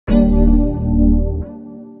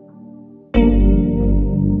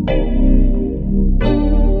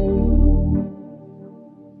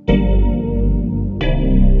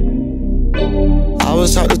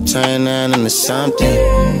turn that into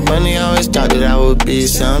something. Funny, I always thought that I would be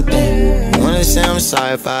something. Wanna say I'm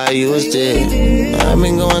sorry if I used it. I've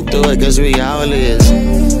been going through it cause we all is.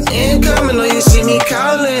 Ain't coming or you see me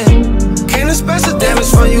calling. Can't expect the damage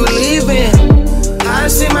from you leaving. I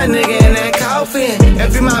see my nigga in that coffin.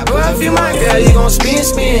 If you my boy, if you my girl, you gon'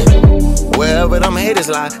 spin. Wherever them haters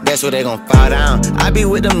lie, that's where they gon' fall down. I be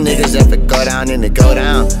with them niggas if it go down, then it go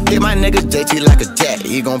down. Hit my niggas JT like a jet,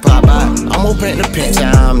 he gon' pop out. I'm opening the pinch,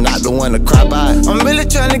 I'm not the one to crop out. I'm really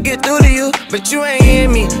tryna get through to you, but you ain't hear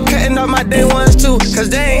me. Cutting off my day ones too, cause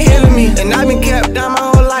they ain't healing me. And I been kept down my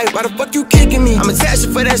whole life, why the fuck you kicking me? I'm attached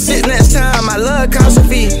for that shit next time, my love costs a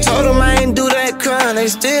fee. Told them I ain't do that crime, they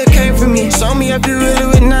still came for me. Show me if you really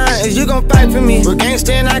with nines, you gon' fight for me. We're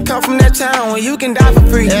gangsta and I come from that town where you can die for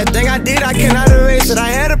free. Everything I did, I cannot erase it, I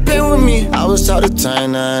had a pen with me. I was taught to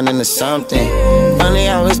turn that into something. Funny,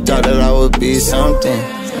 I always thought that I would be something.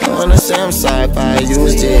 I wanna say I'm sorry if I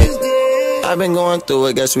used it. I've been going through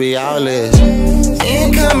it, guess we all is.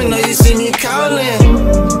 Ain't coming, or you see me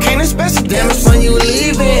calling. Can't expect the damage when you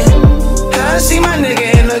leaving. I see my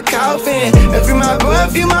nigga in the coffin. If you my boy,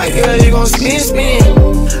 if you my girl, you gon' spin.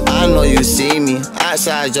 I know you see me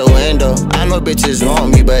outside your window. I know bitches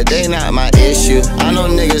want me, but they not my issue. I know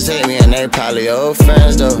niggas hate me and they probably old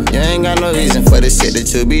friends though. You ain't got no reason for the shit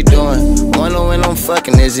that you be doing. Wonder when I'm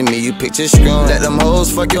fucking, is it me you picture screwing? Let them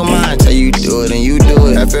hoes fuck your mind till you do it and you do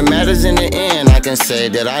it. If it matters in the end, I can say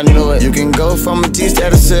that I knew it. You can go from a T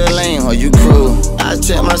status to a lane or you crew. I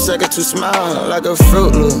check my second to smile like a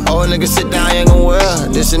Fruit Loop. Old niggas sit down, you ain't gon' wear,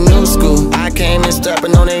 this a new school. I came in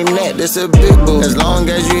stepping on their neck, this a big boo. As long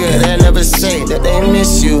as you hear that, never say that they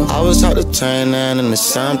miss you. I was taught to turn that into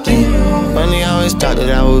something. Funny, I always thought that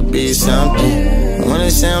I would be something.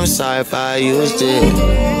 Wanna say I'm sorry if I used it.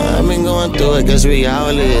 I've been going through it cause we all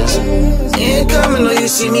is. Ain't coming or you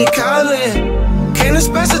see me calling. Can't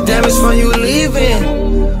expect the damage from you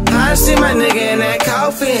leaving. I see my nigga in that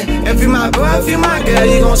coffin. If you my boy, if you my girl,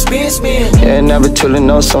 you gon' spin. Yeah, never truly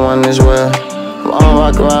know someone as well. I'ma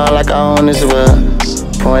walk around like I own this world.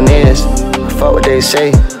 Point is, fuck what they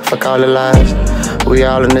say, fuck all the lies. We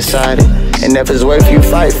all undecided, and if it's worth you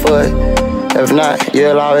fight for it. If not,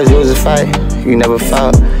 you'll always lose a fight. You never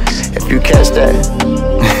fought. If you catch that,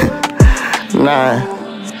 nah,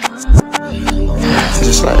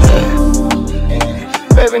 just like that.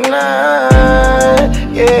 Baby, nah,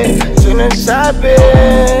 yeah, soon as I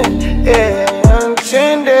been, yeah.